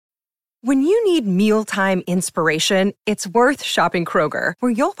When you need mealtime inspiration, it's worth shopping Kroger,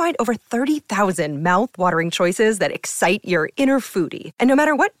 where you'll find over 30,000 mouth-watering choices that excite your inner foodie. And no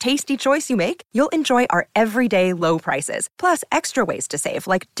matter what tasty choice you make, you'll enjoy our everyday low prices, plus extra ways to save,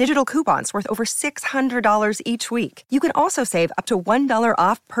 like digital coupons worth over $600 each week. You can also save up to $1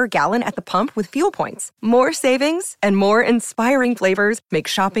 off per gallon at the pump with fuel points. More savings and more inspiring flavors make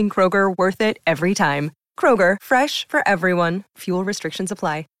shopping Kroger worth it every time. Kroger, fresh for everyone. Fuel restrictions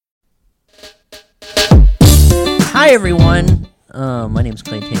apply. Hi, everyone. My name's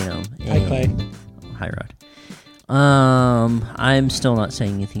Clay Tatum. Hi, Clay. Hi, Rod. I'm still not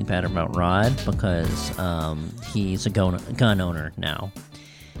saying anything bad about Rod because he's a gun owner now.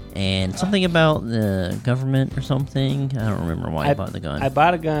 And something about the government or something. I don't remember why I bought the gun. I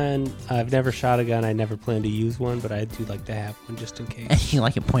bought a gun. I've never shot a gun. I never plan to use one, but I do like to have one just in case. You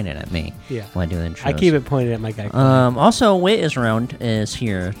like it pointed at me. Yeah. When I do the intros. I keep it pointed at my guy. Also, Wit is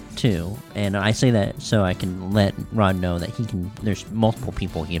here too, and I say that so I can let Rod know that he can. There's multiple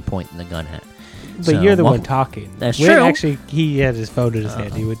people he can point the gun at. But So, you're the one talking. That's Wit, true. Actually, he had his phone in his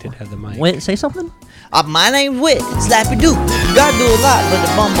hand. He didn't have the mic. Wait, say something. My name's Wit. Slappy Doo. You gotta do a lot, but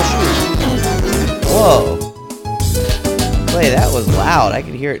the bumble shoot. Whoa. Clay, that was loud. I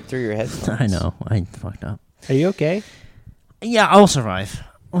could hear it through your headphones. I know. I fucked up. Are you okay? Yeah, I'll survive.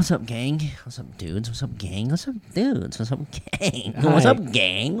 What's up, gang? What's up, dudes? What's up, gang? What's up, dudes? What's up, gang? Hi. What's up,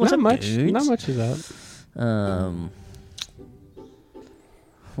 gang? What's not up, much. dudes? Not much is up.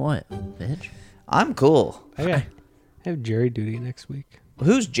 What, bitch? I'm cool. I have jury duty next week.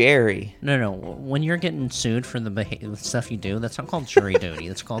 Who's Jerry? No. When you're getting sued for the stuff you do, that's not called jury duty.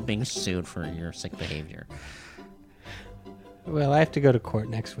 That's called being sued for your sick behavior. Well, I have to go to court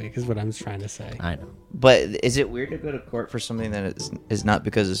next week, is what I'm trying to say. I know. But is it weird to go to court for something that is not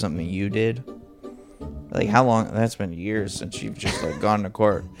because of something you did? Like, how long? That's been years since you've just gone to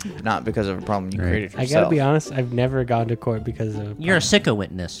court, not because of a problem you created yourself. I gotta be honest, I've never gone to court because of. You're a sicko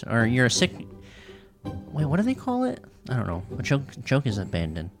witness, or you're a sick. Wait, what do they call it? I don't know. A joke is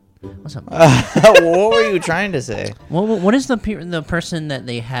abandoned. What's up? What were you trying to say? What is the person that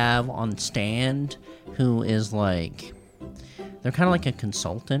they have on stand who is like? They're kind of like a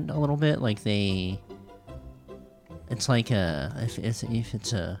consultant a little bit. Like it's like if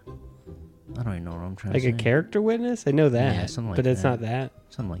it's a. I don't even know what I'm trying to say. Like a character witness? I know that. Yeah, something like but it's that. not that.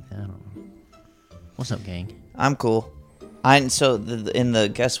 Something like that. I don't know. What's up, gang? I'm cool. In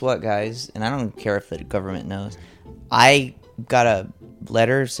the guess what, guys, and I don't care if the government knows, I got a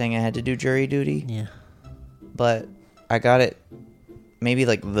letter saying I had to do jury duty. Yeah. But I got it maybe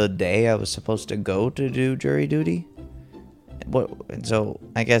like the day I was supposed to go to do jury duty. So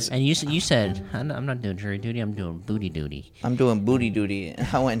I guess. And you said I'm not doing jury duty. I'm doing booty duty. I'm doing booty duty.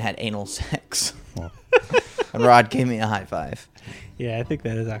 I went and had anal sex. And Rod gave me a high five. Yeah, I think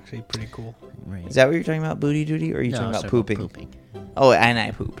that is actually pretty cool. Right. Is that what you're talking about, booty duty, or are you talking about pooping? Pooping. Oh, and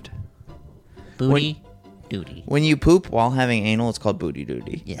I pooped. Booty duty. When you poop while having anal, it's called booty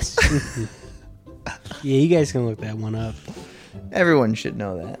duty. Yes. Yeah, you guys can look that one up. Everyone should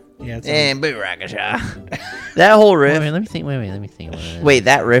know that. Yeah, it's And Burakasha. That whole riff. Wait, let me think. Wait, let me think. Wait,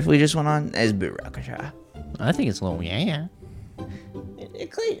 that riff we just went on is Burakasha. I think it's a little yeah.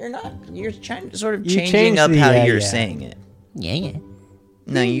 Clay, you're not. You're trying to sort of You changing changed up the how yeah, you're yeah. saying it. Yeah.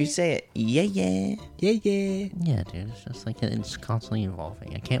 No, you say it. Yeah. Yeah. Yeah, dude. It's just like it's constantly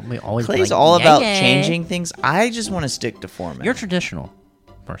evolving. I can't be always. Clay's like, all about yeah. changing things. I just want to stick to format. You're a traditional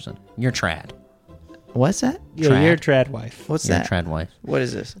person. You're trad. What's that? Yeah, Trad. you're a trad wife. What's You're that? a trad wife. What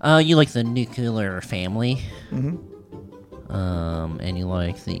is this? You like the nuclear family. Mm-hmm. And you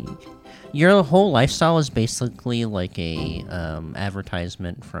like your whole lifestyle is basically like a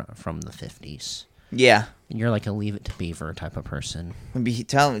advertisement from the 50s. Yeah. You're like a Leave It to Beaver type of person.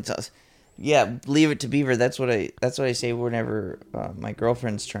 Tell me. Yeah, leave it to Beaver. That's what I say whenever my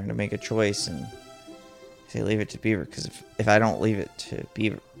girlfriend's trying to make a choice, and I say leave it to Beaver, because if I don't leave it to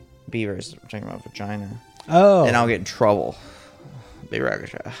Beavers, I'm talking about vagina. Oh. Then I'll get in trouble. Beaver.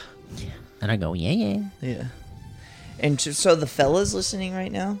 And I go, yeah. Yeah. And so the fellas listening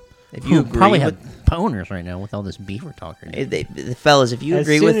right now, if you Who agree probably with have boners right now with all this beaver talk. Right now. the fellas, if you As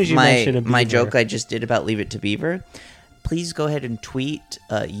agree soon with as you mention a my beaver. joke I just did about leave it to Beaver, please go ahead and tweet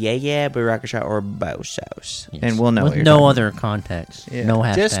Barakasha or Baushaus, Yes. and we'll know. with what you're no talking other context. Yeah. No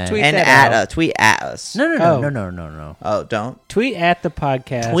hashtag. Just tweet about. And that out. tweet at us. No. Oh. No. Oh, don't. Tweet at the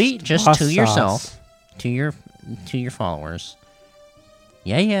podcast. Tweet just Hot to sauce. yourself, to your followers.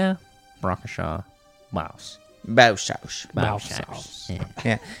 Yeah. Barakasha. Mouse. Baushaus. Mouse. Yeah.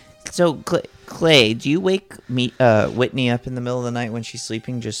 Yeah. So Clay, do you wake Whitney up in the middle of the night when she's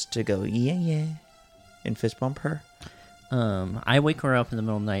sleeping just to go and fist bump her? I wake her up in the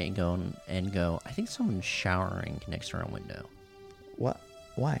middle of the night and go. I think someone's showering next to our window What?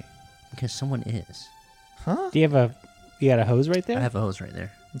 Why? because someone is. Huh? Do you got a hose right there? I have a hose right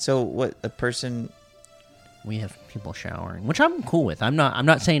there. And so what? A person? We have people showering, which I'm cool with. I'm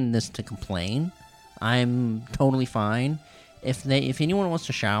not saying this to complain. I'm totally fine. If anyone wants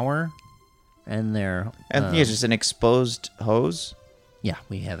to shower, and they're I think it's just an exposed hose. yeah,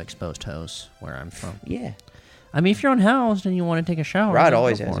 we have exposed hose where I'm from. Yeah. I mean, if you're unhoused and you want to take a shower, Rod then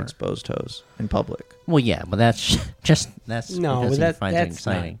always go has for it. exposed hose in public. Well, yeah, but that's that's No, because but he finds it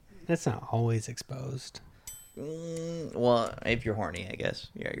exciting. That's not always exposed. Well, if you're horny, I guess.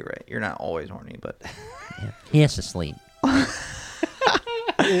 Yeah, you're right. You're not always horny, but. Yeah. He has to sleep.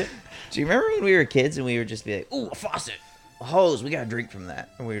 Do you remember when we were kids and we would just be like, "Ooh, a faucet, a hose, we gotta drink from that,"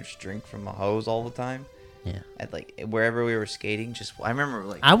 and we would just drink from a hose all the time Yeah, at like wherever we were skating. Just I remember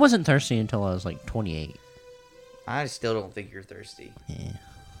like I wasn't thirsty until I was like 28. I still don't think you're thirsty. Yeah,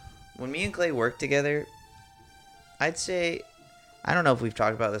 When me and Clay worked together, I'd say I don't know if we've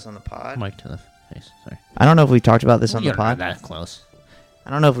talked about this on the pod. mic to the face. Sorry, I don't know if we've talked about this on the You're not pod. that close. I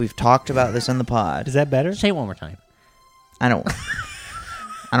don't know if we've talked about this on the pod. Is that better? Say it one more time. I don't.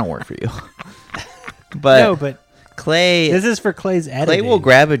 I don't work for you. But No, but Clay, this is for Clay's editing. Clay will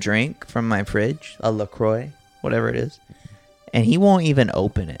grab a drink from my fridge, a LaCroix, whatever it is, and he won't even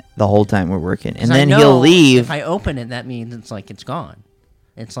open it the whole time we're working. 'Cause And I then know he'll leave. If I open it, that means it's like it's gone.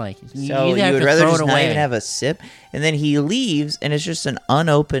 It's like you So either you have would to rather throw just it not away. even have a sip, and then he leaves, and it's just an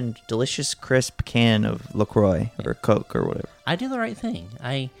unopened, delicious, crisp can of LaCroix or Coke or whatever. I do the right thing.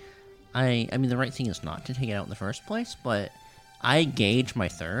 I mean, the right thing is not to take it out in the first place, but I gauge my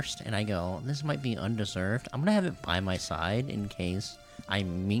thirst, and I go, this might be undeserved. I'm going to have it by my side in case I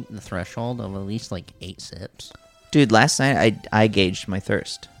meet the threshold of at least, like, 8 sips. Dude, last night I gauged my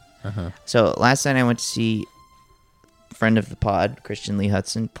thirst. Uh-huh. So last night I went to see a friend of the pod, Christian Lee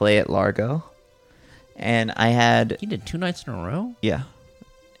Hudson, play at Largo, and I had He did 2 nights in a row? yeah,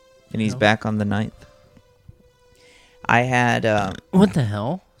 and he's Oh. back on the 9th. I had What the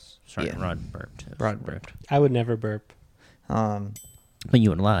hell? Sorry, Yeah. Rod burped. Rod burped. I would never burp. But you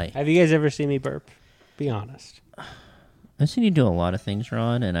would lie. Have you guys ever seen me burp? Be honest. I've seen you do a lot of things,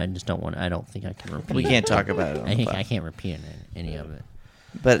 Ron, and I just don't want. I don't think I can repeat. we can't talk about it. On I the think pod. I can't repeat any of it.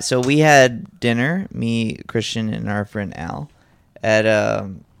 But so we had dinner, me, Christian, and our friend Al, at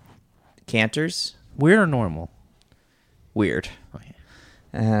Cantor's. Weird or normal? Weird. Okay.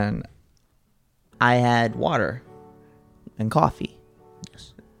 And I had water and coffee.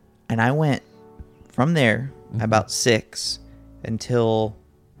 Yes. And I went from there about 6 until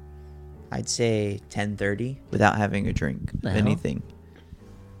I'd say 10:30 without having a drink of The hell? anything.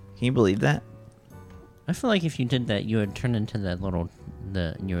 Can you believe that? I feel like if you did that, you would turn into that little.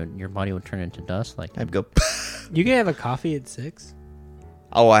 Your body would turn into dust. Like I'd go. You can have a coffee at 6?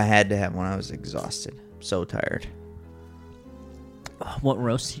 Oh, I had to have one. I was exhausted, so tired. what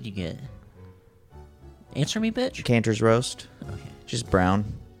roast did you get? Answer me, bitch. Cantor's roast, Okay, just brown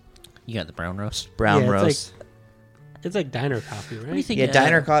you got the brown roast. brown Yeah, it's roast. It's like diner coffee, right? What do you think? Yeah,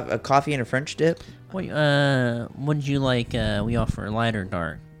 diner coffee and a French dip. What would you like? We offer light or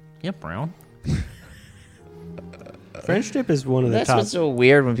dark? Yeah, brown. French dip is one of the That's top. what's so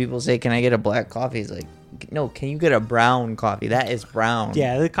weird when people say, "Can I get a black coffee?" It's like, no, can you get a brown coffee? That is brown.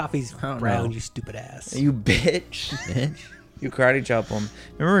 Yeah, the coffee's I don't brown, know. you stupid ass. You bitch. Bitch. You karate chop them.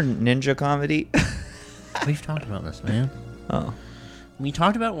 Remember Ninja Comedy? We've talked about this, man. Oh. We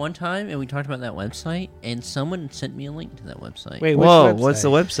talked about it one time, and we talked about that website, and someone sent me a link to that website. Wait, which Whoa, website? what's the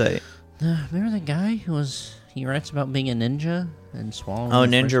website? Remember that guy who he writes about being a ninja and swallowing? Oh, the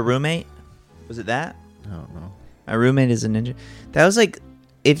Ninja first- Roommate? Was it that? I don't know. My roommate is a ninja. That was like,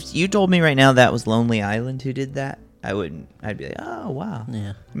 if you told me right now that was Lonely Island who did that, I wouldn't. I'd be like, oh, wow.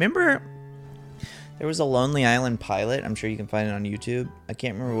 Yeah. Remember, there was a Lonely Island pilot. I'm sure you can find it on YouTube. I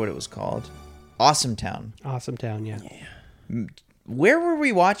can't remember what it was called. Awesome Town. Awesome Town, yeah. Where were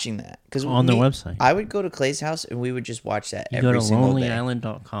we watching that? Because On their website. I would go to Clay's house and we would just watch that You every go to single day.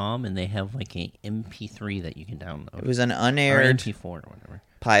 lonelyisland.com, and they have like a MP3 that you can download. It was an or unaired MP4 or whatever.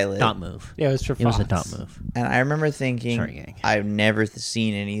 pilot. Dot move. Yeah, it was for It was a Fox. dot move. And I remember thinking, Sorry, gang. I've never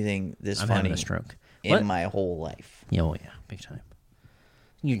seen anything this I'm funny having a stroke. in What? my whole life. Yeah, oh yeah, big time.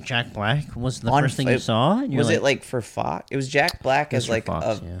 You Jack Black was the On first thing F- you saw. And you're Was it like for Fox? It was Jack Black as Mr. like Fox,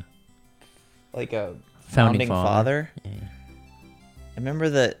 a yeah. like a Founding founding father. Yeah. I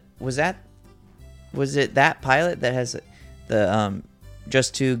remember was it that pilot that has the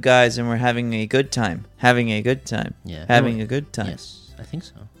just two guys and we're having a good time, having a good time, Yeah. having a good time. Yes, I think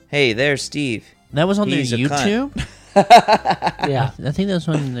so. Hey, there's Steve. That was on He's their a cunt. YouTube. Yeah. I think that was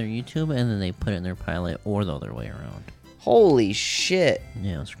on their YouTube, and then they put it in their pilot, or the other way around. Holy shit.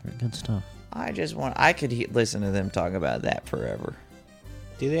 Yeah, it's good stuff. I could listen to them talk about that forever.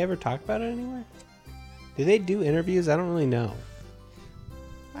 Do they ever talk about it anywhere? Do they do interviews? I don't really know.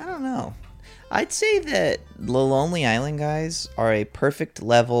 I don't know. I'd say that the Lonely Island guys are a perfect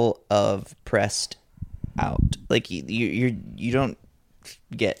level of pressed out. Like you don't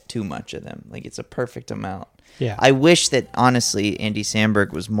get too much of them. Like it's a perfect amount. Yeah. I wish that honestly Andy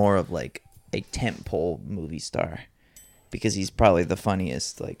Samberg was more of like a tentpole movie star, because he's probably the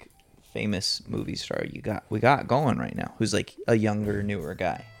funniest like famous movie star we got going right now, who's like a younger, newer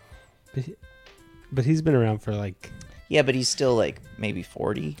guy. But he's been around for like Yeah, but he's still like maybe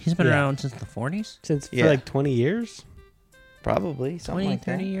 40. He's been Yeah. around since the 40s? for like 20 years. Probably something 20, like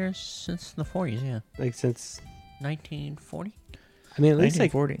 30 that. years since the 40s, yeah. Like since 1940? I mean at least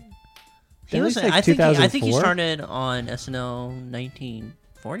like 1940. He At was, least, like, I think he 2004? started on SNL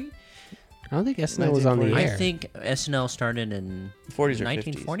 1940. I don't think SNL was on the 1940. air. I think SNL started in 40s or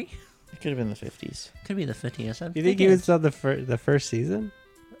 1940. 50s. It could have been the 50s. Could be the 50s. You think he was on the first season?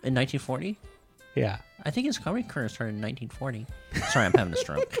 in 1940? Yeah. I think his comedy career started in 1940. Sorry, I'm having a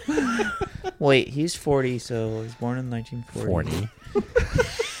stroke. Wait, he's 40, so he was born in 1940.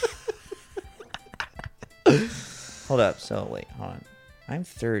 40. Hold up. So, wait, hold on. I'm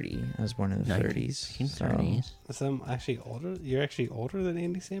 30. I was born in the 30s. 1930s. So I'm actually older. You're actually older than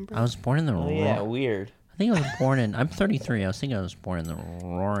Andy Samberg? I was born in the Oh, yeah, weird. I think I was born in. I'm 33. I was thinking I was born in the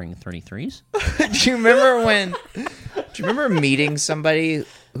roaring 33s. Do you remember meeting somebody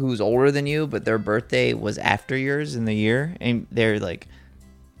who's older than you, but their birthday was after yours in the year, and they're like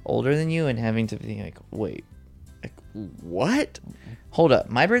older than you, and having to be like, wait, like what? Hold up,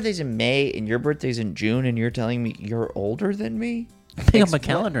 my birthday's in May, and your birthday's in June, and you're telling me you're older than me? Pick up a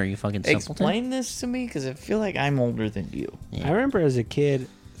calendar, you fucking simpleton. Explain this to me, because I feel like I'm older than you. Yeah. I remember as a kid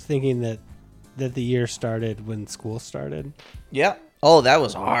thinking that the year started when school started. Yeah. Oh, that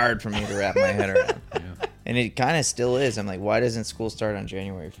was hard for me to wrap my head around. And it kind of still is. I'm like, why doesn't school start on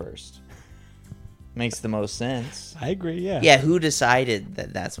January 1st? Makes the most sense. I agree, yeah. Yeah, who decided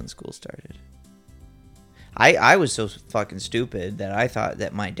that that's when school started? I was so fucking stupid that I thought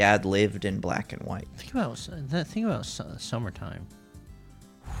that my dad lived in black and white. Think about summertime.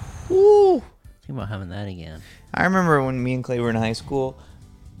 Woo! Think about having that again. I remember when me and Clay were in high school,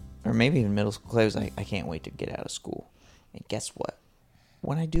 or maybe even middle school, Clay was like, I can't wait to get out of school. And guess what?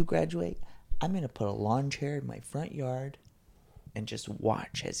 When I do graduate, I'm going to put a lawn chair in my front yard and just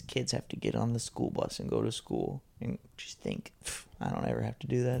watch as kids have to get on the school bus and go to school. And just think, I don't ever have to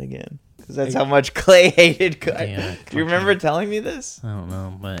do that again. Because that's how much Clay hated. Yeah, Do you remember telling me this? I don't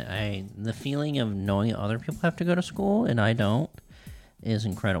know, but the feeling of knowing other people have to go to school and I don't is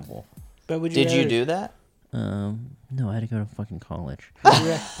incredible. But Did you do that? No, I had to go to fucking college.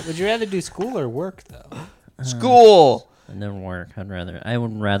 Would you rather do school or work though? School! I never work. I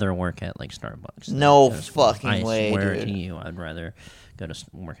would rather work at like Starbucks. than No go to school. fucking way, I swear dude. to you, I'd rather go to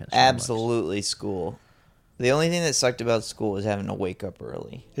work at Starbucks. Absolutely school. The only thing that sucked about school was having to wake up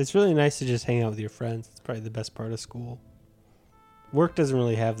early. It's really nice to just hang out with your friends. It's probably the best part of school. Work doesn't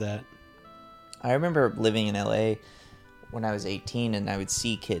really have that. I remember living in LA when I was 18 and I would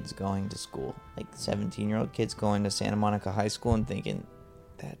see kids going to school, like 17-year-old kids going to Santa Monica High School and thinking,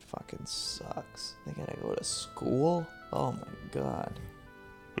 that fucking sucks. They gotta go to school? Oh my God.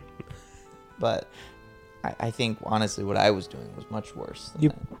 But I think, honestly, what I was doing was much worse than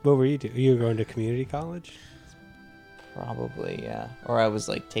that. What were you doing? You were going to community college? Probably, yeah. Or I was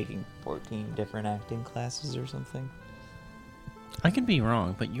like taking 14 different acting classes or something. I could be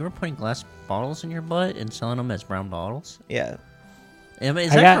wrong, but you were putting glass bottles in your butt and selling them as brown bottles. Yeah.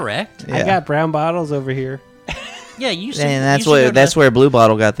 Is that correct? I Yeah. got brown bottles over here. Yeah, you. Should, And you should go that's to- where Blue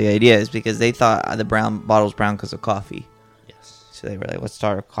Bottle got the idea, is because they thought the brown bottle's brown because of coffee. Yes. So they were like, let's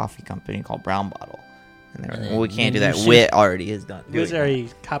start a coffee company called Brown Bottle. And they were And like, then- well, we can't do then that. you Wit already has done. It was doing already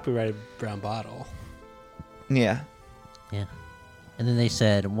copyrighted brown bottle. that. Yeah. Yeah. And then they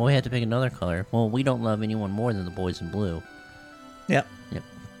said, well, we had to pick another color. Well, we don't love anyone more than the boys in blue. Yep. Yep.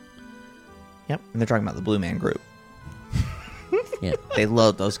 Yep. And they're talking about the Blue Man Group. Yeah. They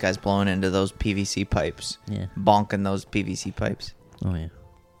love those guys blowing into those PVC pipes. Yeah. Bonking those PVC pipes. Oh, yeah.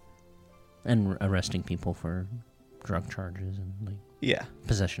 And arresting people for drug charges and like Yeah.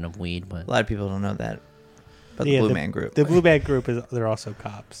 possession of weed, but A lot of people don't know that. But Yeah, the Blue Man Group. The Blue Man Group they're also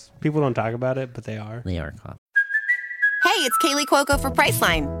cops. People don't talk about it, but they are. they are cops. Hey, it's Kaylee Cuoco for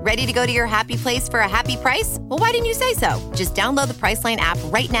Priceline. Ready to go to your happy place for a happy price? Well, why didn't you say so? Just download the Priceline app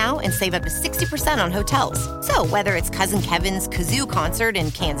right now and save up to 60% on hotels. So whether it's Cousin Kevin's Kazoo Concert in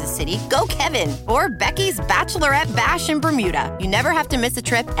Kansas City, go Kevin, or Becky's Bachelorette Bash in Bermuda, you never have to miss a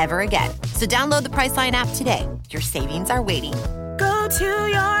trip ever again. So download the Priceline app today. Your savings are waiting. Go to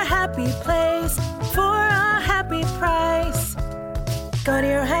your happy place for a happy price. Go to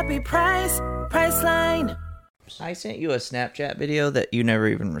your happy price, Priceline. I sent you a Snapchat video that you never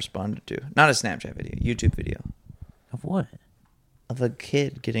even responded to. Not a Snapchat video, YouTube video. Of what? Of a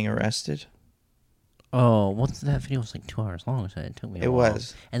kid getting arrested. Oh, what's that video? Was like 2 hours long, so it took me a It while.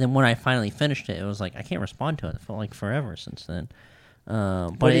 was. And then when I finally finished it, it was like, I can't respond to it. It felt like forever since then.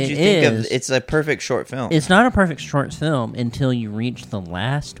 But What did you think of? It's a perfect short film. It's not a perfect short film until you reach the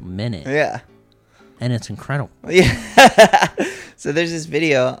last minute. Yeah. And it's incredible. Yeah. So there's this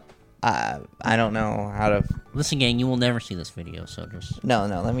video. I don't know how to. Listen, gang, you will never see this video, so just... No,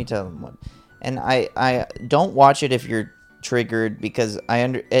 let me tell them what. And I don't watch it if you're triggered, because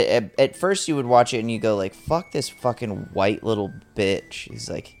at first you would watch it and you go like, fuck this fucking white little bitch. He's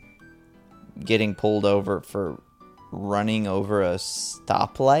like getting pulled over for running over a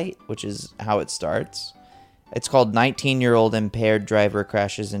stoplight, which is how it starts. It's called 19-year-old impaired driver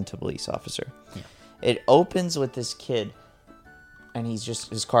crashes into police officer. Yeah. It opens with this kid, and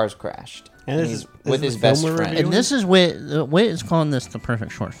his car's crashed. And he's with his best friend. And this is Whit is calling this the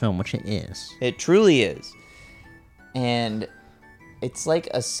perfect short film, which it is. It truly is. And it's like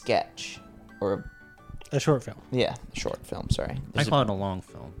a sketch or a short film. Yeah, a short film, sorry. I call it a long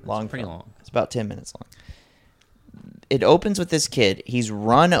film. It's pretty long. It's about 10 minutes long. It opens with this kid. He's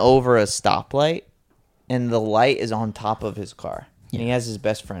run over a stoplight, and the light is on top of his car. Yeah. And he has his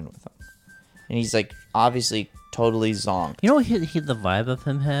best friend with him. And he's like obviously totally zonked. You know what the vibe of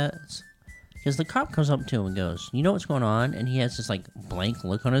him has? Because the cop comes up to him and goes, you know what's going on? And he has this like blank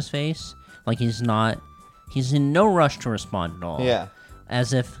look on his face. Like he's in no rush to respond at all. Yeah.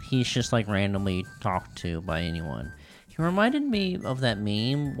 As if he's just like randomly talked to by anyone. He reminded me of that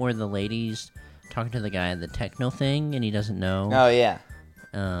meme where the lady's talking to the guy at the techno thing and he doesn't know. Oh, yeah.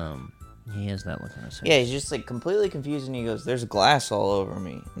 He has that look on his face. Yeah, he's just like completely confused and he goes, there's glass all over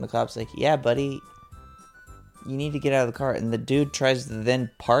me. And the cop's like, yeah, buddy, you need to get out of the car. And the dude tries to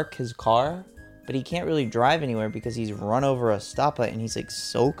then park his car, but he can't really drive anywhere because he's run over a stoplight and he's like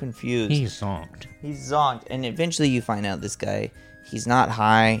so confused. He's zonked. And eventually you find out this guy, he's not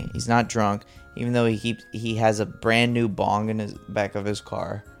high, he's not drunk, even though he has a brand new bong in his back of his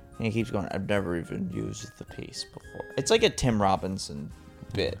car. And he keeps going, I've never even used the piece before. It's like a Tim Robinson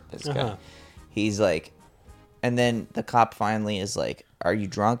bit, this guy. He's like, and then the cop finally is like, are you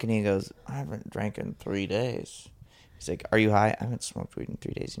drunk? And he goes, I haven't drank in 3 days. He's like, are you high? I haven't smoked weed in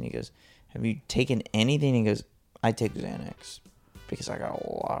 3 days. And he goes, have you taken anything? He goes, I take Xanax because I got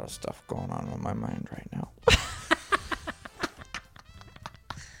a lot of stuff going on my mind right now.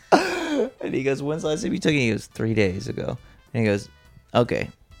 And he goes, when's the last time you took it? He goes, 3 days ago. And he goes, okay,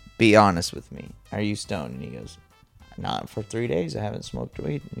 be honest with me. Are you stoned? And he goes, not for 3 days. I haven't smoked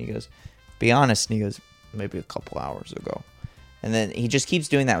weed. And he goes, be honest. And he goes, maybe a couple hours ago. And then he just keeps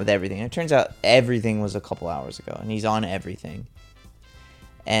doing that with everything. And it turns out everything was a couple hours ago. And he's on everything.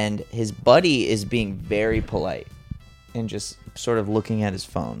 And his buddy is being very polite and just sort of looking at his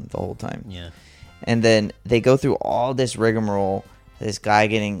phone the whole time. Yeah. And then they go through all this rigmarole. This guy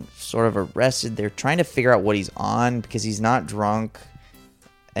getting sort of arrested. They're trying to figure out what he's on because he's not drunk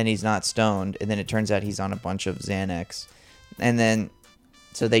and he's not stoned. And then it turns out he's on a bunch of Xanax. And then,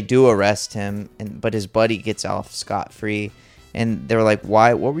 so they do arrest him, but his buddy gets off scot-free. And they were like,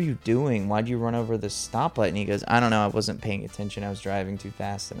 why? What were you doing? Why'd you run over the stoplight? And he goes, I don't know. I wasn't paying attention. I was driving too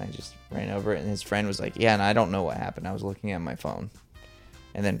fast, and I just ran over it. And his friend was like, yeah, and I don't know what happened. I was looking at my phone.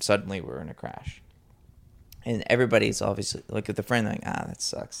 And then suddenly we're in a crash. And everybody's obviously, like, with the friend, like, that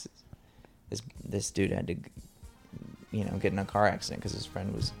sucks. This dude had to, get in a car accident because his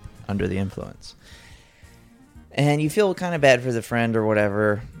friend was under the influence. And you feel kind of bad for the friend or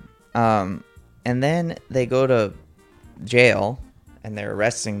whatever. And then they go to jail and they're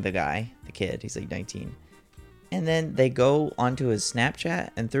arresting the guy, the kid. He's like 19. And then they go onto his Snapchat,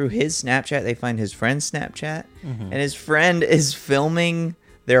 and through his Snapchat they find his friend's Snapchat. Mm-hmm. And his friend is filming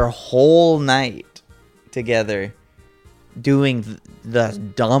their whole night together doing the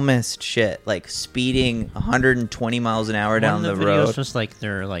dumbest shit, like speeding 120 miles an hour down the road. One of the videos was like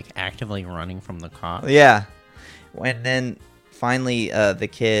they're like actively running from the cop. Yeah. And then finally the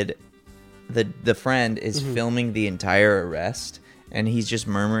kid, the friend is filming the entire arrest, and he's just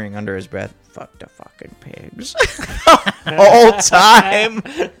murmuring under his breath, fuck the fucking pigs. The whole time.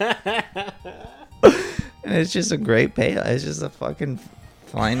 And it's just a great payoff. It's just a fucking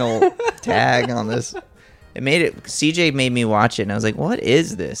final tag on this. CJ made me watch it, and I was like, what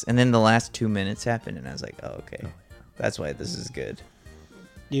is this? And then the last 2 minutes happened, and I was like, oh, okay. That's why this is good.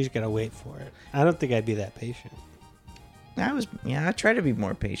 You just gotta wait for it. I don't think I'd be that patient. I try to be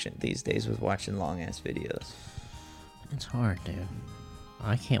more patient these days with watching long-ass videos. It's hard, dude.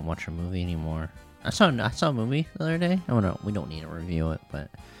 I can't watch a movie anymore. I saw a movie the other day. Oh, no, we don't need to review it, but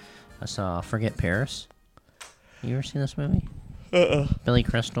I saw Forget Paris. You ever seen this movie? Billy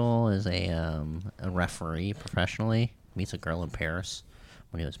Crystal is a referee professionally. Meets a girl in Paris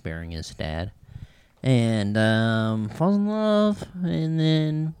when he was burying his dad. And falls in love, and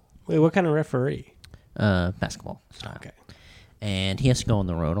then... Wait, what kind of referee? Basketball style. Okay. And he has to go on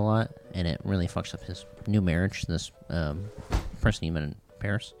the road a lot, and it really fucks up his new marriage, this person he met in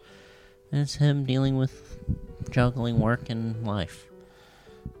Paris. And it's him dealing with juggling work and life.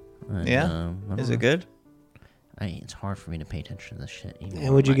 And, Is it good? It's hard for me to pay attention to this shit anymore.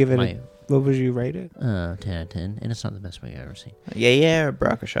 And would you give it what would you rate it? 10 out of 10, and it's not the best movie I've ever seen. Yeah, or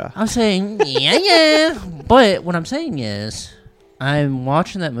Brakasha. I'm saying, yeah. But what I'm saying is, I'm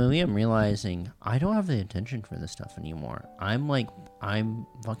watching that movie, I'm realizing I don't have the attention for this stuff anymore. I'm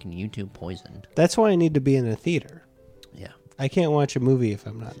fucking YouTube poisoned. That's why I need to be in a theater. Yeah. I can't watch a movie if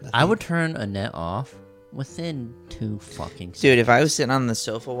I'm not in the theater. I would turn Annette off within 2 fucking seconds. Dude, if I was sitting on the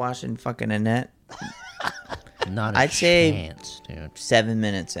sofa watching fucking Annette, Not a I'd say chance, dude. 7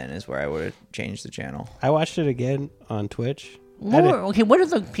 minutes in is where I would have changed the channel. I watched it again on Twitch. What are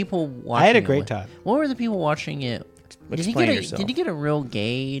the people watching I had a it great with? time. What were the people watching it? Did you get a real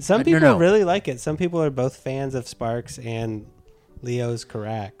gauge? Some people No. really like it. Some people are both fans of Sparks and Leo's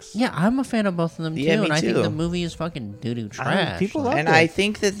Carax. Yeah, I'm a fan of both of them too, Yeah, me and I think too. the movie is fucking doo-doo trash. people love And it. I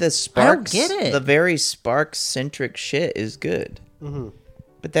think that the Sparks, get it. the very Sparks-centric shit is good. Mm-hmm.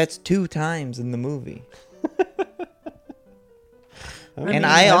 But that's 2 times in the movie. I And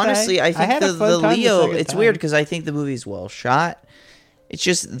I had think a the fun time the Leo, second it's time. weird because I think the movie's well shot. It's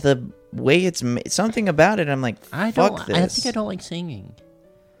just the way it's something about it. I'm like, fuck this. I think I don't like singing.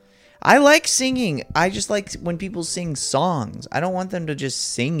 I like singing. I just like when people sing songs. I don't want them to just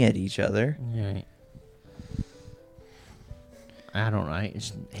sing at each other. Right. I don't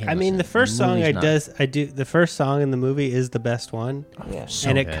know. I mean, the first song the first song in the movie is the best one. Yeah.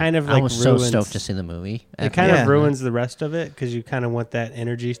 And it kind of I like was so ruins- stoked to see the movie. It kind Yeah. of ruins the rest of it because you kind of want that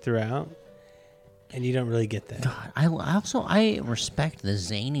energy throughout, and you don't really get that. God, I respect the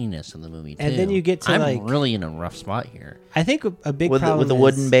zaniness of the movie too. And then you get to, I'm like- really in a rough spot here. I think a big With problem the is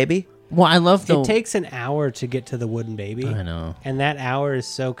wooden baby. Well, I love the. It takes an hour to get to the wooden baby. I know. And that hour is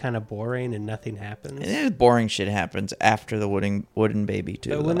so kind of boring and nothing happens. And then boring shit happens after the wooden baby too.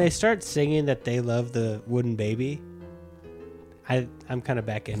 But when though. they start singing that they love the wooden baby, I'm kind of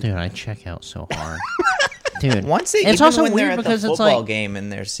back in. Dude, I check out so hard. Dude, Once they it's even also when they're weird at because the it's football like. game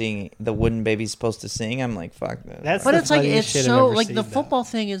and they're singing, the wooden baby's supposed to sing. I'm like, fuck that. That's But the it's like funniest it's shit I've so ever like seen, the though. football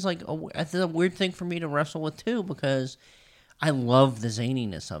thing is like it's a weird thing for me to wrestle with too because I love the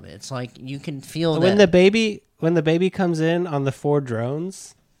zaniness of it. It's like you can feel When that. the baby comes in on the 4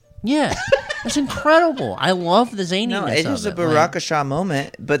 drones. Yeah, it's incredible. I love the zaniness. No, it's of just a it. Barakasha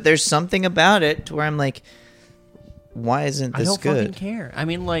moment, but there's something about it to where I'm like, why isn't I this don't fucking good? care. I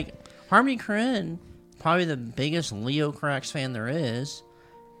mean, like Harmony Korine, probably the biggest Leo Carax fan there is,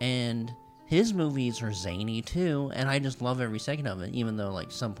 and his movies are zany too, and I just love every second of it. Even though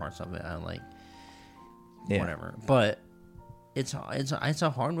like some parts of it I like, whatever. But it's a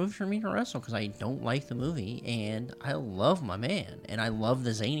hard movie for me to wrestle because I don't like the movie, and I love my man, and I love the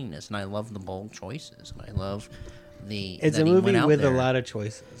zaniness, and I love the bold choices, and I love the. It's that a he went movie out with there. a lot of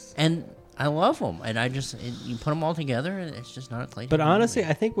choices. And I love them, and you put them all together, and it's just not a Clayton. But honestly,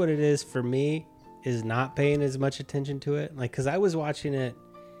 movie. I think what it is for me is not paying as much attention to it. Like, because I was watching it,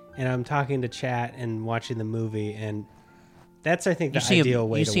 and I'm talking to chat and watching the movie, and that's I think the ideal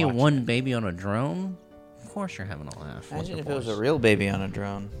way to watch You see one it. baby on a drone. Of course, you're having a laugh. Imagine if it was a real baby on a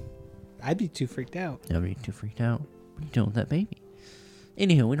drone. I'd be too freaked out. I'd be too freaked out. What are you doing with that baby?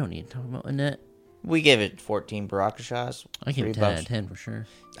 Anywho, we don't need to talk about Annette. We give it 14 Barakashas. I give it 10 out of 10 for sure.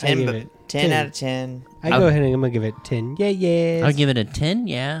 10, give but it 10 out of 10. I go ahead and I'm gonna give it 10. Yeah. I'll give it a 10,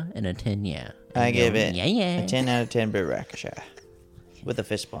 yeah, and a 10, yeah. I And give go, it yeah. a 10 out of 10 Barakasha. With a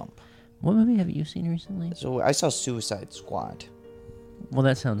fist bump. What movie have you seen recently? So I saw Suicide Squad. Well,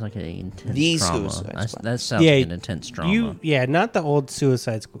 that sounds like an intense The drama. Suicide Squad. That sounds like an intense drama. Not the old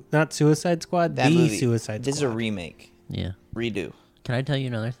Suicide Squad. Not Suicide Squad. That the movie. Suicide Squad. This is a remake. Yeah. Redo. Can I tell you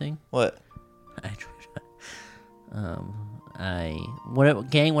another thing? What?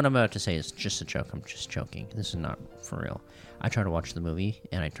 What I'm about to say is just a joke. I'm just joking. This is not for real. I tried to watch the movie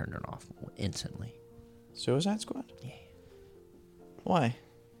and I turned it off instantly. Suicide Squad? Yeah. Why?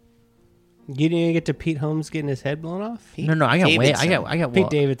 You didn't get to Pete Holmes getting his head blown off? No, I got Pete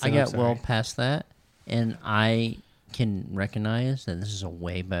Davidson, I got I'm sorry. well past that, and I can recognize that this is a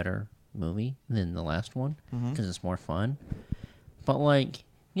way better movie than the last one because it's more fun. But like,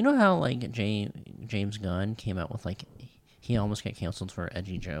 you know how like James Gunn came out with like he almost got canceled for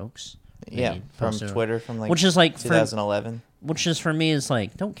edgy jokes. Yeah, from Twitter from like which is like 2011. Which is for me is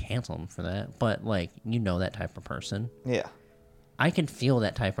like don't cancel him for that, but like you know that type of person. Yeah. I can feel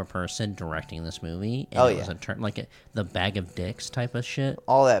that type of person directing this movie. And it was a turn like the bag of dicks type of shit.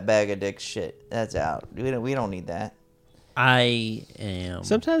 All that bag of dicks shit. That's out. We don't need that. I am.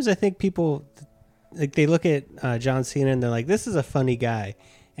 Sometimes I think people, like they look at John Cena and they're like, "This is a funny guy,"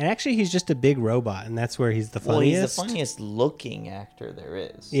 and actually he's just a big robot, and that's where he's the funniest. Well, he's the funniest looking actor there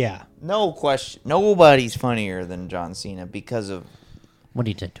is. Yeah, no question. Nobody's funnier than John Cena because of what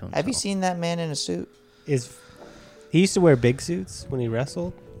he did to himself. Have you seen that man in a suit? He used to wear big suits when he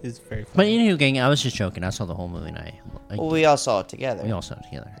wrestled. It's very funny. But you know, gang, I was just joking. I saw the whole movie and we all saw it together. We all saw it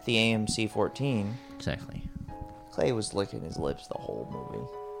together. At the AMC 14. Exactly. Clay was licking his lips the whole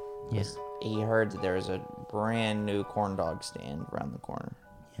movie. Yes. He heard that there was a brand new corn dog stand around the corner.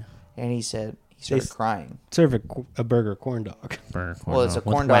 Yeah. And he started crying. Serve a burger corn dog. Well, it's a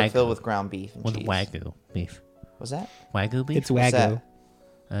corn dog filled with ground beef and cheese. With Wagyu beef. What's that? Wagyu beef? It's Wagyu.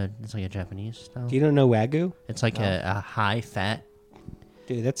 It's like a Japanese style. You don't know Wagyu? It's like a high fat.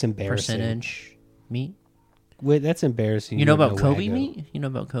 Dude, that's embarrassing. Percentage meat. Wait, that's embarrassing. You know about Kobe meat? You know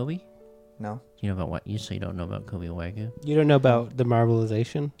about Kobe? No. You know about what? You say you don't know about Kobe Wagyu? You don't know about the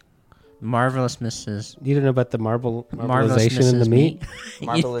marbleization? Marvelous Mrs. You don't know about the marbleization in the meat?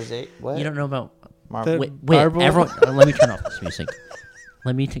 Marbleization? What? You don't know about... Wait, everyone, let me turn off this music.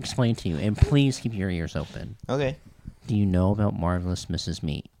 Let me explain to you, and please keep your ears open. Okay. Do you know about Marvelous Mrs.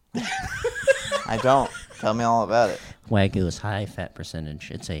 Meat? I don't. Tell me all about it. Wagyu is high fat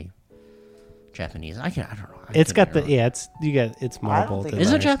percentage. It's a Japanese. I don't know. It's got the it's marbled.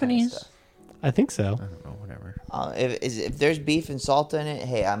 Is it Japanese? I think so. I don't know. Whatever. If there's beef and salt in it,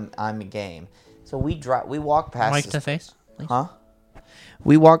 hey, I'm a game. So we walk past. Mike to face, please. Huh?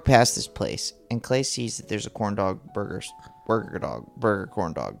 We walk past this place, and Clay sees that there's a corn dog burger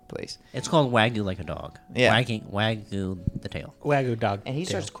corn dog place. It's called Wagyu like a dog. Yeah. Wagyu the tail. Wagyu dog. And he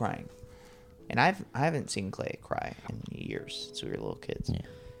starts crying. And I haven't seen Clay cry in years since we were little kids. Yeah.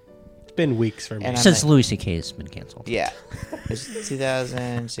 It's been weeks for me. And since Louis C.K. has been canceled. Yeah. It's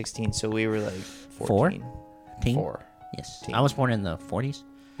 2016, so we were like 14. 4? Yes. I was born in the 40s.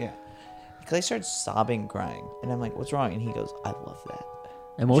 Yeah. Clay starts sobbing, crying. And I'm like, what's wrong? And he goes, I love that.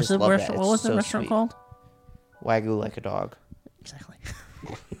 And what was the restaurant called? Wagyu like a dog. Exactly.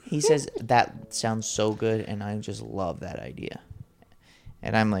 He says, that sounds so good, and I just love that idea.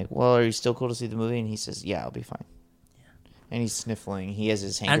 And I'm like, well, are you still cool to see the movie? And he says, yeah, I'll be fine. Yeah. And he's sniffling. He has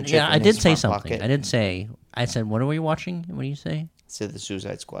his handkerchief in I did his say front something. pocket. I said, what are we watching? What do you say? I said the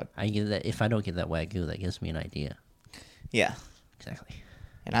Suicide Squad. I give that. If I don't get that Wagyu, that gives me an idea. Yeah. Exactly.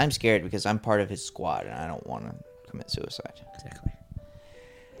 And I'm scared because I'm part of his squad, and I don't want to commit suicide. Exactly.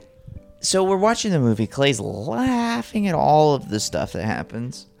 So we're watching the movie. Clay's laughing at all of the stuff that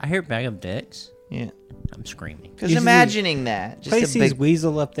happens. I hear bag of dicks. Yeah. I'm screaming. Because imagining that. Clay sees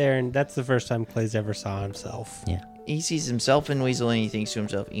Weasel up there, and that's the first time Clay's ever saw himself. Yeah. He sees himself in Weasel, and he thinks to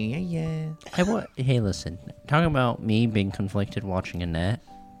himself, yeah. Hey, listen. Talking about me being conflicted watching Annette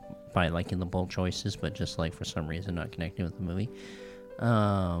by liking the bold choices, but just like for some reason not connecting with the movie.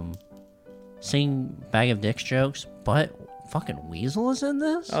 Seeing bag of dicks jokes, but fucking Weasel is in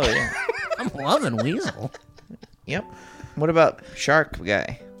this? Oh, yeah. I'm loving Weasel. Yep. What about Shark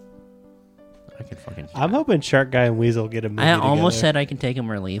Guy? I'm hoping Shark Guy and Weasel get a movie I almost together. said I can take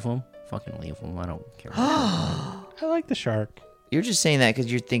him or leave him. Fucking leave him. I don't care. I like the shark. You're just saying that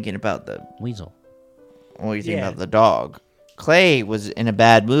because you're thinking about the Weasel. Well, you're thinking about the dog. Clay was in a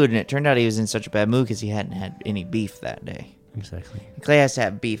bad mood, and it turned out he was in such a bad mood because he hadn't had any beef that day. Exactly. Clay has to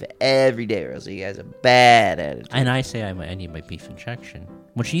have beef every day, or else he has a bad attitude. And I say I need my beef injection,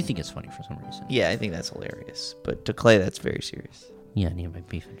 which you think is funny for some reason. Yeah, I think that's hilarious. But to Clay, that's very serious. Yeah, I need my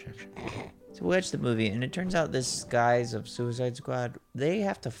beef injection. So we watched the movie, and it turns out this guys of Suicide Squad, they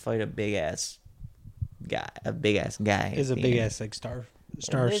have to fight a big ass guy. Is a big ass like star.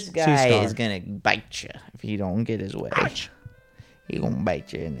 This guy is gonna bite you if you don't get his way. Ouch. He gonna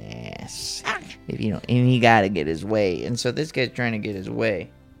bite you in the ass if you don't. And he gotta get his way. And so this guy's trying to get his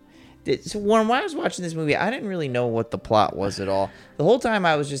way. So when I was watching this movie, I didn't really know what the plot was at all. The whole time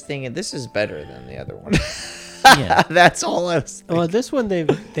I was just thinking, this is better than the other one. Yeah. That's all I was thinking. Well, this one they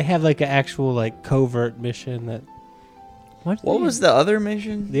have like an actual like covert mission that. What was the other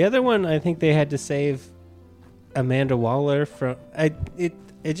mission? The other one, I think they had to save Amanda Waller from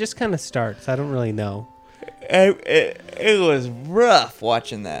it just kind of starts. I don't really know. It was rough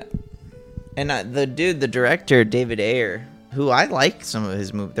watching that. And the director, David Ayer, who I like some of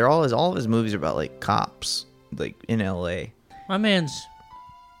his movies. All of his movies are about like cops, like in L.A. My man's.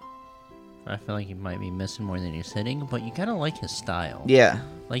 I feel like he might be missing more than he's hitting, but you gotta like his style. Yeah.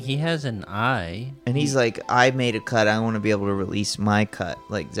 Like he has an eye. And he's like, I made a cut. I want to be able to release my cut,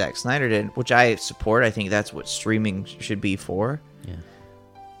 like Zack Snyder did, which I support. I think that's what streaming should be for. Yeah.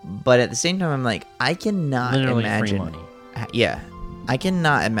 But at the same time, I'm like, I cannot Literally imagine. free money. Yeah, I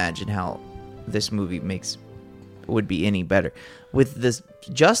cannot imagine how this movie would be any better. With this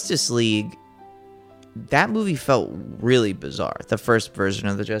Justice League, that movie felt really bizarre. The first version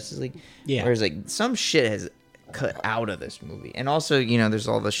of the Justice League. Yeah. Whereas like some shit has cut out of this movie. And also, you know, there's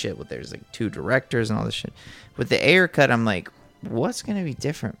all the shit with there's like 2 directors and all this shit. With the Ayer cut, I'm like, what's going to be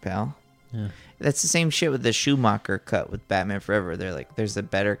different, pal? Yeah. That's the same shit with the Schumacher cut with Batman Forever. They're like, there's a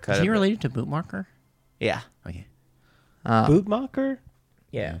better cut. Is he of related to Bootmarker? Yeah. Okay. Bootmacher?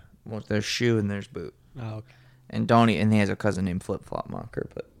 Yeah. Well, there's Shoe and there's Boot. Oh, okay. And he has a cousin named Flip Flop Mocker.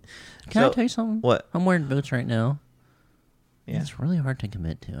 But Can I tell you something? What? I'm wearing boots right now. Yeah. It's really hard to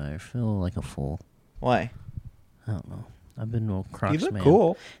commit to. I feel like a fool. Why? I don't know. I've been a Crocs You look man.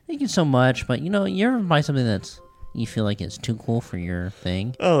 cool. Thank you so much. But, you know, you ever buy something that's you feel like it's too cool for your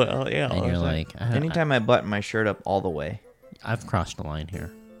thing? Oh yeah. And you're like, anytime I button my shirt up all the way. I've crossed the line here.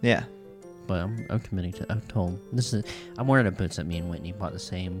 Yeah. But I'm committing to. I've told I'm wearing the boots that me and Whitney bought the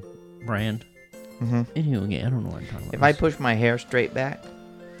same brand. Mm-hmm. Anyway, I don't know what I'm talking about. If I push my hair straight back,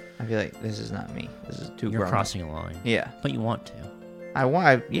 I feel like this is not me. This is too. You're grown. crossing a line. Yeah. But you want to. I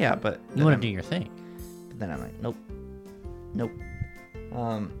want. Yeah, but You want to do your thing. But then I'm like, nope.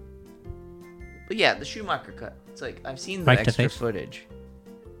 But yeah, the Schumacher cut. It's like I've seen the Right to extra face. footage.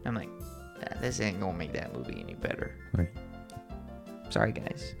 I'm like, this ain't gonna make that movie any better. Right. Sorry,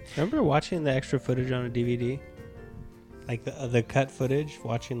 guys. Remember watching the extra footage on a DVD? Like the cut footage,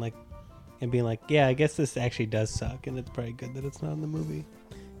 watching like and being like, yeah, I guess this actually does suck, and it's probably good that it's not in the movie.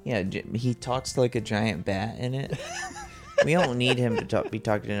 Yeah, he talks like a giant bat in it. We don't need him to be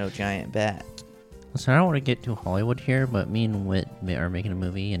talking to no giant bat. Listen, I don't want to get too Hollywood here, but me and Whit are making a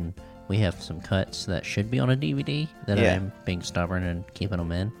movie, and we have some cuts that should be on a DVD that Yeah. I'm being stubborn and keeping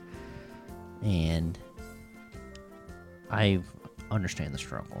them in. And I understand the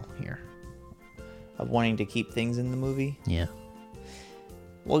struggle here. Of wanting to keep things in the movie. Yeah.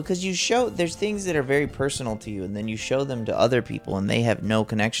 Well, because there's things that are very personal to you, and then you show them to other people, and they have no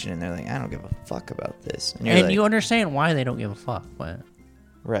connection, and they're like, I don't give a fuck about this. And, you're And like, you understand why they don't give a fuck, but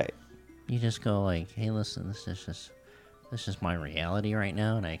right. you just go like, hey, listen, this is my reality right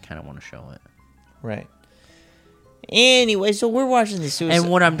now, and I kind of want to show it. Right. Anyway, so we're watching the Suicide... And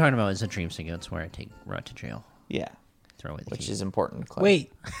what I'm talking about is a dream sequence where I take Rut to jail. Yeah, Throw away the which key. is important to clarify.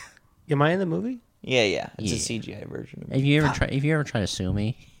 Wait, am I in the movie? Yeah. It's Yeah. a CGI version of it. If you ever try to sue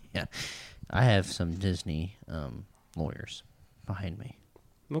me, yeah, I have some Disney lawyers behind me.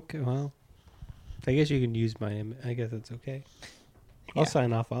 Okay, well, I guess you can use I guess it's okay. I'll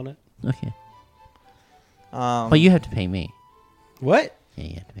sign off on it. Okay, but you have to pay me. What? Yeah,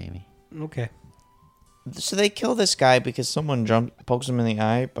 you have to pay me. Okay. So they kill this guy because someone pokes him in the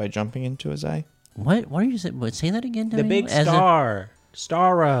eye by jumping into his eye? What? What are you saying? Say that again to The me. big As in- star.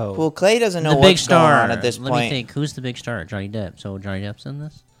 Starro. Well, Clay doesn't know the what's big star. going on at this Let point. me think. Who's the big star? Johnny Depp. So Johnny Depp's in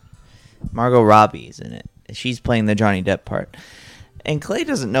this. Margot Robbie's in it. She's playing the Johnny Depp part. And Clay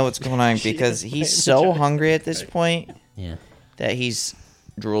doesn't know what's going on because he's so hungry at this point Yeah. that he's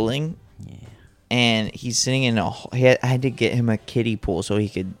drooling. Yeah. And he's sitting in I had to get him a kiddie pool so he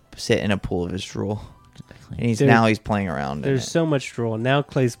could sit in a pool of his drool. And he's playing around in There's it. so much drool. Now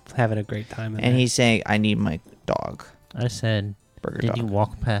Clay's having a great time. And he's saying, I need my dog. I said, Burger did dog. you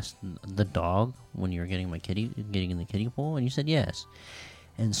walk past the dog when you were getting in the kiddie pool? And you said yes.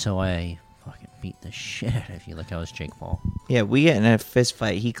 And so I fucking beat the shit out of you like I was Jake Paul. Yeah, we get in a fist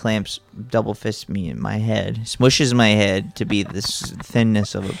fight. He double fists me in my head, smushes my head to be this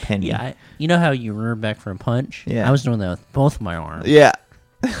thinness of a penny. Yeah, you know how you rear back for a punch? Yeah. I was doing that with both my arms. Yeah.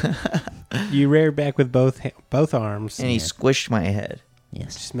 You reared back with both arms. And he squished my head.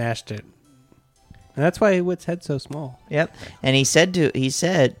 Yes. Smashed it. And that's why Whit's head's so small. Yep. And he said,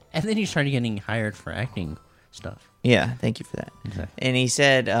 And then you started getting hired for acting stuff. yeah, thank you for that. Exactly. And he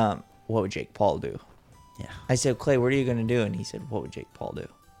said, what would Jake Paul do? Yeah. I said, Clay, what are you going to do? And he said, what would Jake Paul do?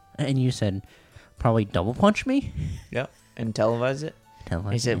 And you said, probably double punch me? Yep. And televise it?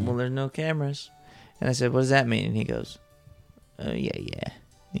 He said, well, there's no cameras. And I said, what does that mean? And he goes, yeah.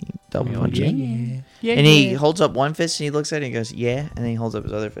 He double punch it. Yeah. Yeah, and he holds up one fist and he looks at it and he goes, yeah. And then he holds up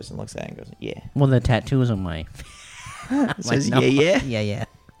his other fist and looks at it and goes, yeah. Well, the tattoo is on my. It says, yeah. Yeah.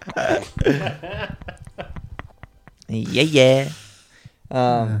 Yeah.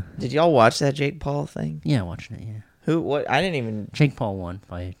 Did y'all watch that Jake Paul thing? Yeah, watching it. Yeah. Who? What? I didn't even. Jake Paul won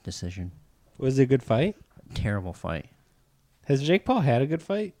by decision. Was it a good fight? Terrible fight. Has Jake Paul had a good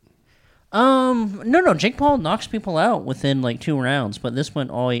fight? No. Jake Paul knocks people out within like 2 rounds, but this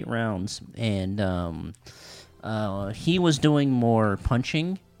went all 8 rounds, and he was doing more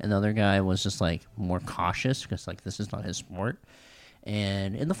punching, and the other guy was just like more cautious because like this is not his sport.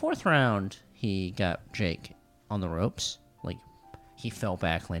 And in the 4th round, he got Jake on the ropes. Like he fell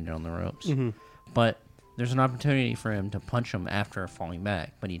back, landed on the ropes, but there's an opportunity for him to punch him after falling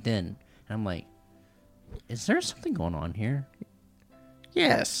back, but he didn't. And I'm like, is there something going on here?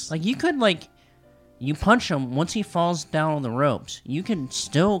 Yes. Like, you could, like, you punch him, once he falls down on the ropes, you can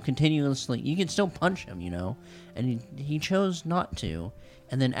still continuously, you can still punch him, you know? And he chose not to.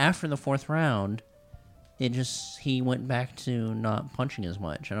 And then after the 4th round, he went back to not punching as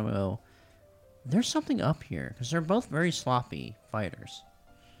much. And I'm going to go, there's something up here, because they're both very sloppy fighters.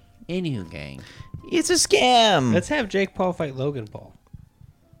 Anywho, gang. It's a scam. Let's have Jake Paul fight Logan Paul.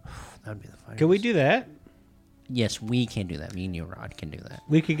 That would be the fight. Can we do that? Yes, we can do that. Me and you, Rod, can do that.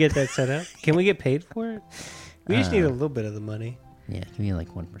 We could get that set up. Can we get paid for it? We just need a little bit of the money. Yeah, give me like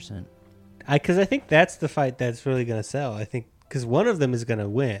 1%. Because I think that's the fight that's really going to sell. I think because one of them is going to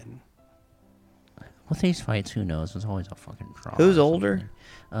win. With these fights, who knows? There's always a fucking draw. Who's older?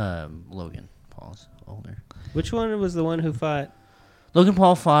 Logan Paul's older. Which one was the one who fought? Logan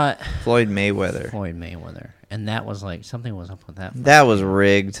Paul fought Floyd Mayweather. And that was like, something was up with that fight. That was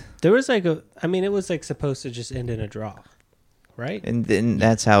rigged. There was like it was like supposed to just end in a draw, right? And then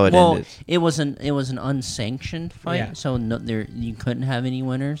that's how it ended. It was an unsanctioned fight, Yeah. so you couldn't have any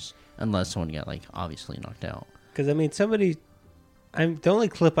winners unless someone got like obviously knocked out. Because the only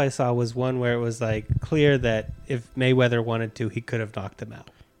clip I saw was one where it was like clear that if Mayweather wanted to, he could have knocked him out.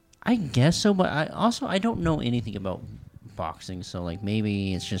 I guess so, but I don't know anything about boxing, so like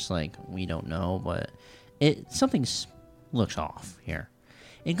maybe it's just like we don't know, but something looks off here.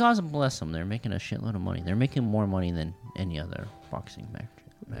 And God bless them, they're making a shitload of money. They're making more money than any other boxing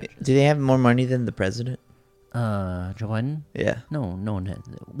matches. Do they have more money than the president? Joe Biden? Yeah. No one had.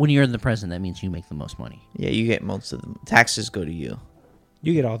 When you're the president, that means you make the most money. Yeah, you get most of the taxes go to you.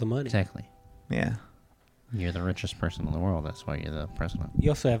 You get all the money. Exactly. Yeah. You're the richest person in the world. That's why you're the president.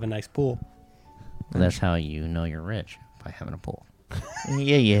 You also have a nice pool. But that's how you know you're rich, by having a pool.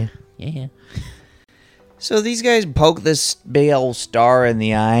 Yeah. Yeah. So these guys poke this big old star in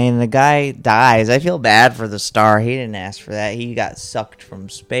the eye, and the guy dies. I feel bad for the star. He didn't ask for that. He got sucked from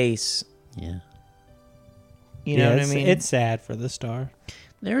space. Yeah. You know what I mean? It's sad for the star.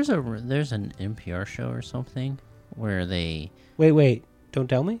 There's an NPR show or something where they... Wait. Don't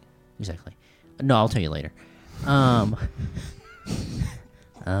tell me? Exactly. No, I'll tell you later.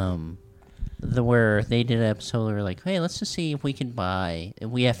 Where they did an episode where like, hey, let's just see if we can buy... If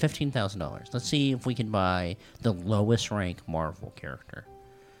we have $15,000. Let's see if we can buy the lowest rank Marvel character.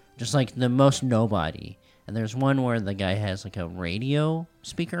 Just like the most nobody. And there's one where the guy has like a radio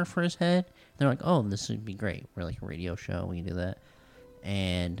speaker for his head. They're like, oh, this would be great. We're like a radio show. We can do that.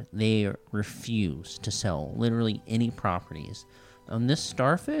 And they refuse to sell literally any properties. This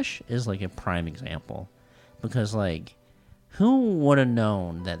starfish is like a prime example. Because like, who would have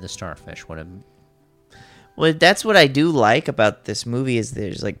known that the starfish would have... Well, that's what I do like about this movie is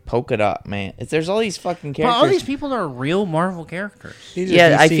there's like polka dot man. There's all these fucking characters. But all these people are real Marvel characters.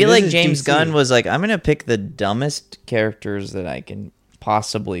 Yeah, I feel like James Gunn was like, I'm going to pick the dumbest characters that I can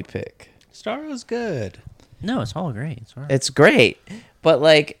possibly pick. Starro's good. No, it's all great. It's all right. It's great. But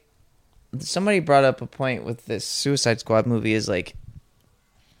like, somebody brought up a point with this Suicide Squad movie is like,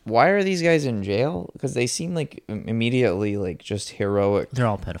 why are these guys in jail? Because they seem like immediately like just heroic. They're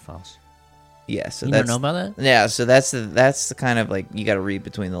all pedophiles. Yeah, so You that's, don't know about that? Yeah, so that's the kind of like you got to read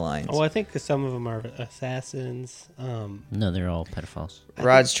between the lines. Oh, I think some of them are assassins. No, they're all pedophiles.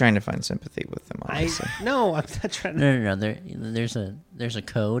 Rod's trying to find sympathy with them. Honestly. No, I'm not trying to. No. There's a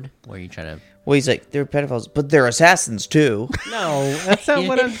code where you try to... Well, he's like, they're pedophiles, but they're assassins too. No, that's not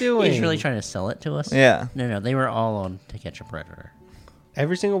what I'm doing. He's really trying to sell it to us. Yeah. No, they were all on To Catch a Predator.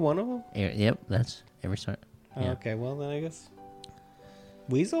 Every single one of them? Yep, that's every start. Oh, Yeah. okay, well then I guess.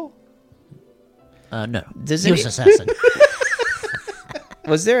 Weasel? No. Does he was assassin.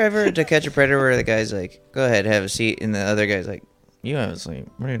 Was there ever a To Catch a Predator where the guy's like, go ahead, have a seat, and the other guy's like, you have a seat.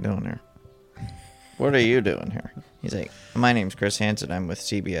 What are you doing here? What are you doing here? He's like, my name's Chris Hansen. I'm with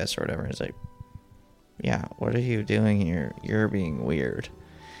CBS or whatever. He's like, yeah, what are you doing here? You're being weird.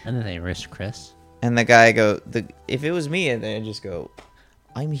 And then they arrest Chris. And the guy if it was me, and then I just go,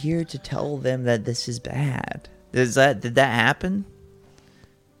 I'm here to tell them that this is bad. Did that happen?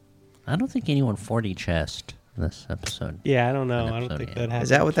 I don't think anyone 40 chest this episode. Yeah, I don't know. I don't think that happened. Is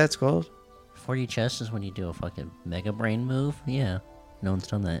that what that's called? 40 chest is when you do a fucking mega brain move. Yeah, no one's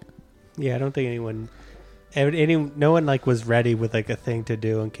done that. Yeah, I don't think no one like was ready with like a thing to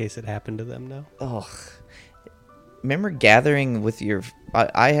do in case it happened to them. No. Oh, remember gathering with your?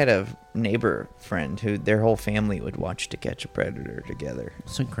 I had a neighbor friend who their whole family would watch To Catch a Predator together.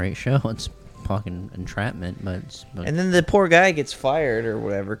 It's a great show. It's fucking entrapment, but and then the poor guy gets fired or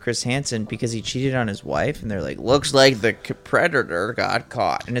whatever, Chris Hansen, because he cheated on his wife, and they're like, looks like the predator got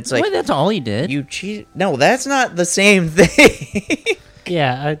caught, and it's like, wait, that's all he did. You cheated? No, that's not the same thing.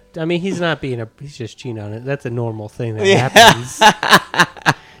 Yeah, I mean, he's just cheating on it. That's a normal thing that happens.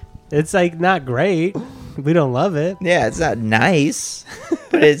 It's like not great. We don't love it. Yeah, it's not nice,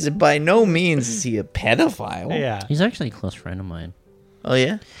 but it's by no means is he a pedophile. Yeah, he's actually a close friend of mine. Oh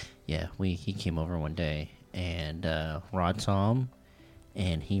yeah. Yeah, he came over one day, and Rod saw him,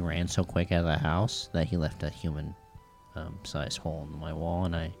 and he ran so quick out of the house that he left a human size hole in my wall,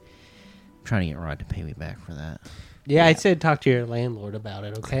 and I'm trying to get Rod to pay me back for that. Yeah, I said talk to your landlord about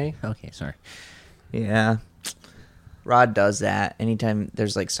it, okay? Okay, sorry. Yeah. Rod does that. Anytime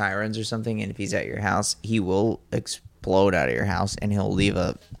there's like sirens or something, and if he's at your house, he will explode out of your house, and he'll leave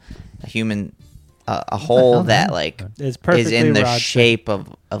a human... a hole that like is in the shape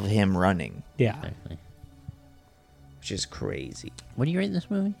of him running. Yeah, exactly. Which is crazy. What do you rate this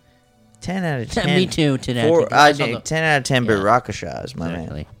movie? 10 out of 10. Me too. 10 out of 10. 10 out of 10. But Rakashas, is my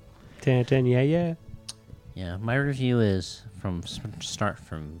man. 10 out of 10. Yeah. Yeah, my review is from start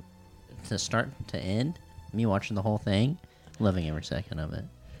to end. Me watching the whole thing, loving every second of it.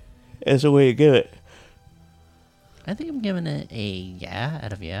 That's the way you give it. I think I'm giving it a yeah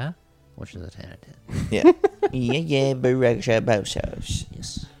out of yeah. Which is a 10 out of 10. Yeah. yeah, Barakasha Bosos.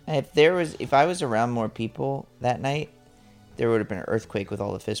 Yes. If I was around more people that night, there would have been an earthquake with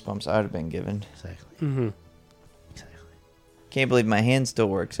all the fist bumps I would have been given. Exactly. Mm-hmm. Exactly. Can't believe my hand still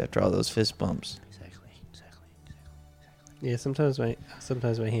works after all those fist bumps. Exactly. Yeah, sometimes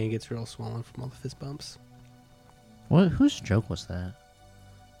my hand gets real swollen from all the fist bumps. What? Whose joke was that?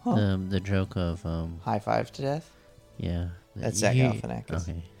 Huh. The joke of High five to death? Yeah. That's Zach Galifianakis.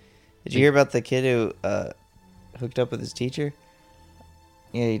 Okay. Did you hear about the kid who hooked up with his teacher?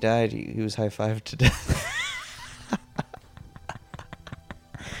 Yeah, he died. He was high-fived to death.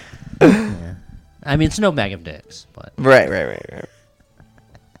 Yeah. I mean, it's no bag of dicks, but... Right.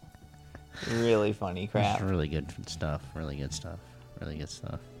 Really funny crap. It's really good stuff. Really good stuff.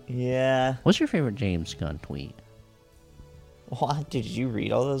 Yeah. What's your favorite James Gunn tweet? What? Did you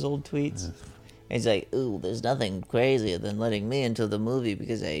read all those old tweets? Yeah. He's like, ooh, there's nothing crazier than letting me into the movie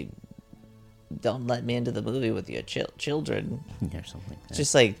because I don't let me into the movie with your children. Yeah, something like that. It's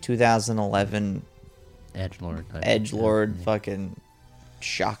just like 2011 edgelord fucking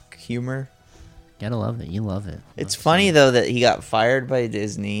shock humor. Gotta love it. You love it. It's funny, though, that he got fired by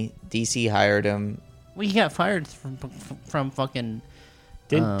Disney. DC hired him. Well, he got fired from fucking...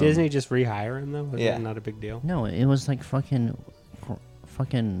 Didn't Disney just rehire him, though? Was yeah. that not a big deal? No, it was like fucking...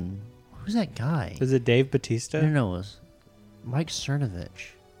 Who's that guy? Was it Dave Bautista? No, it was Mike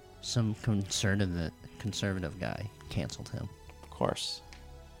Cernovich. Some conservative guy canceled him. Of course.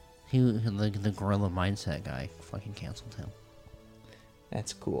 The Gorilla Mindset guy fucking canceled him.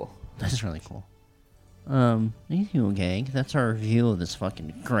 That's cool. That's really cool. Thank you, gang. That's our review of this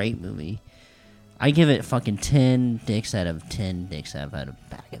fucking great movie. I give it fucking 10 dicks out of 10 dicks out of a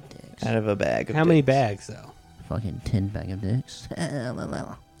bag of dicks. Out of a bag of How many bags, though? Fucking 10 bag of dicks.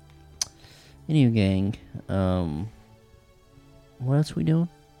 Anyway, gang. What else we doing?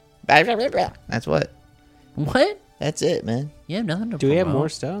 That's what. What? That's it, man. You have nothing to Do we have promote? more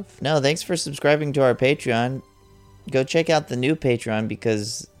stuff? No, thanks for subscribing to our Patreon. Go check out the new Patreon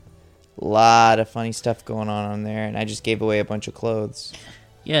because a lot of funny stuff going on there, and I just gave away a bunch of clothes.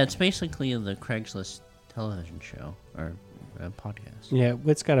 Yeah, it's basically the Craigslist television show or podcast. Yeah,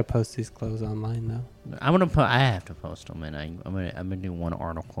 Whit's got to post these clothes online, though. I have to post them, and I'm gonna do one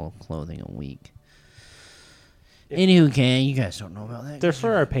article of clothing a week. Anywho, gang, you guys don't know about that. They're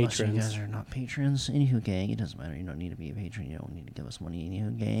for our patrons. patrons. You guys are not patrons. Anywho, gang, it doesn't matter. You don't need to be a patron. You don't need to give us money.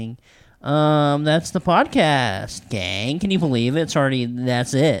 Anywho, gang. That's the podcast, gang. Can you believe it?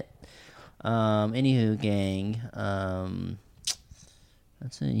 That's it. Anywho, gang.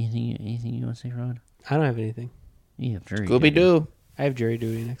 That's it. Anything you want to say, Rod? I don't have anything. You have jury Scooby-Doo. I have jury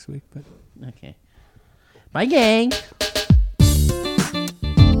duty next week, but... Okay. Bye, gang.